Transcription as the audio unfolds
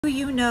Do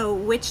you know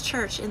which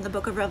church in the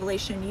book of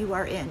Revelation you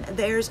are in?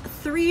 There's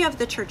 3 of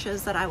the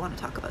churches that I want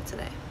to talk about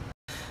today.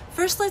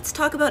 First, let's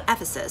talk about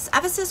Ephesus.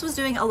 Ephesus was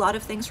doing a lot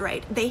of things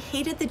right. They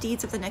hated the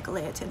deeds of the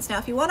Nicolaitans. Now,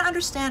 if you want to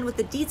understand what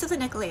the deeds of the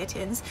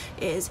Nicolaitans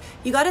is,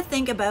 you got to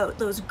think about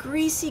those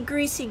greasy,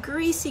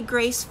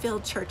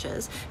 grace-filled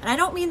churches. And I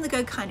don't mean the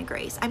good kind of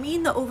grace. I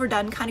mean the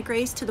overdone kind of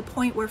grace to the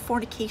point where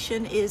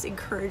fornication is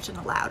encouraged and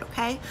allowed,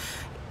 okay?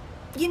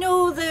 You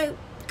know, the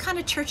kind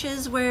of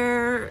churches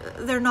where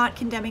they're not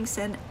condemning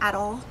sin at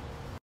all.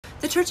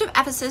 The Church of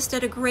Ephesus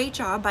did a great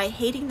job by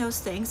hating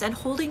those things and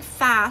holding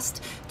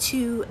fast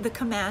to the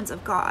commands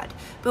of God.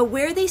 But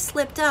where they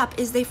slipped up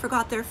is they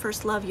forgot their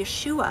first love,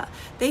 Yeshua.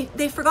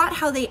 They forgot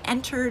how they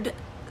entered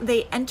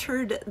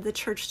the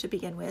church to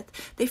begin with.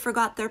 They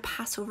forgot their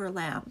Passover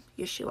lamb,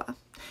 Yeshua.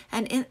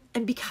 And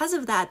because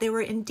of that, they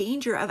were in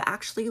danger of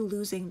actually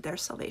losing their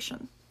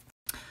salvation.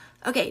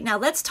 Okay, now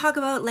let's talk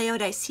about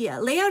Laodicea.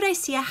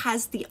 Laodicea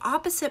has the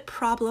opposite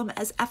problem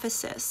as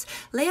Ephesus.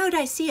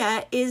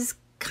 Laodicea is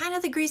kind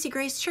of the greasy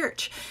grace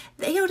church.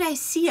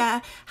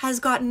 Laodicea has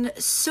gotten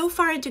so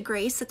far into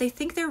grace that they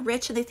think they're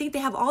rich and they think they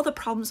have all the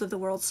problems of the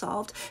world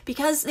solved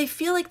because they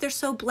feel like they're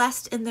so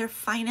blessed in their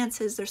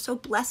finances. They're so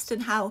blessed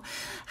in how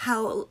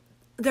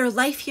their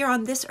life here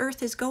on this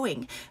earth is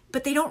going,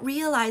 but they don't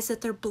realize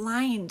that they're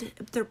blind.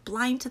 They're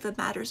blind to the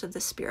matters of the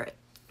Spirit.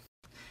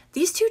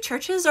 These 2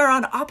 churches are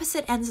on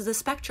opposite ends of the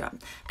spectrum.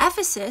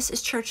 Ephesus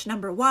is church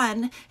number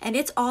 1, and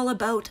it's all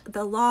about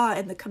the law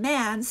and the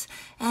commands.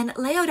 And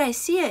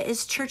Laodicea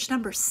is church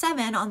number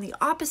 7 on the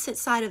opposite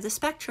side of the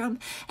spectrum,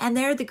 and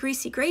they're the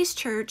greasy grace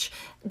church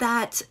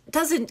that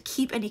doesn't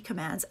keep any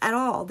commands at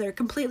all. They're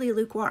completely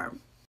lukewarm.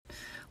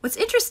 What's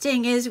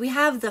interesting is we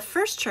have the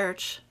first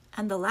church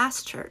and the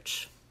last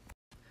church.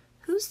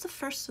 Who's the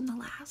first and the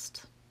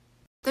last?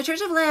 The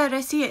Church of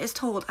Laodicea is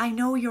told, I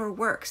know your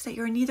works, that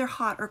you're neither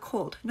hot or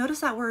cold.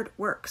 Notice that word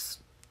works.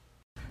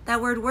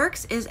 That word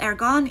works is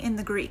ergon in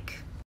the Greek.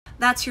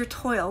 That's your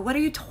toil. What are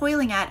you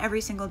toiling at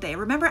every single day?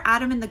 Remember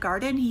Adam in the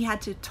garden? He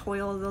had to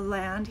toil the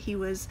land. He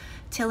was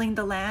tilling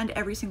the land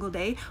every single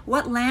day.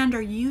 What land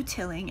are you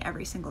tilling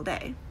every single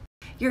day?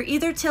 You're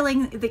either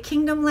tilling the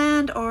kingdom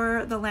land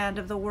or the land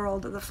of the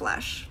world of the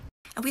flesh.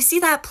 And we see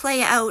that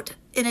play out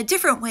in a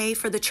different way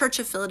for the Church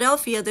of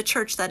Philadelphia, the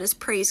church that is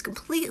praised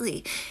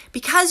completely.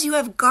 Because you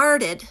have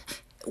guarded,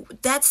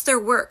 that's their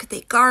work.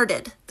 They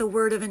guarded the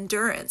word of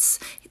endurance.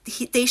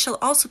 They shall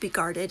also be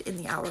guarded in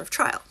the hour of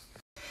trial.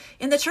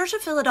 In the Church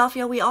of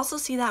Philadelphia, we also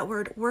see that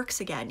word works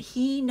again.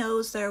 He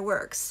knows their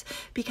works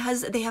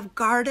because they have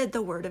guarded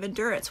the word of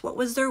endurance. What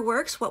was their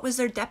works? What was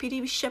their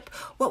deputyship?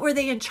 What were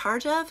they in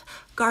charge of?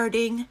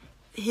 Guarding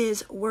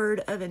his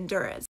word of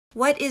endurance.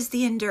 What is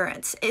the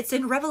endurance? It's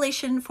in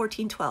Revelation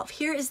 14:12.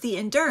 Here is the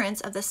endurance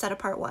of the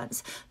set-apart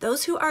ones,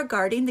 those who are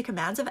guarding the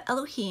commands of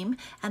Elohim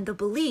and the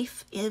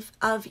belief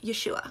of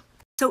Yeshua.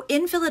 So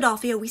in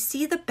Philadelphia, we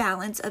see the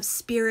balance of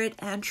spirit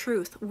and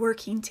truth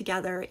working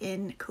together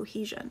in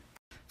cohesion.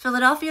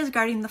 Philadelphia is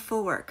guarding the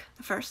full work,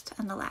 the first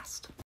and the last.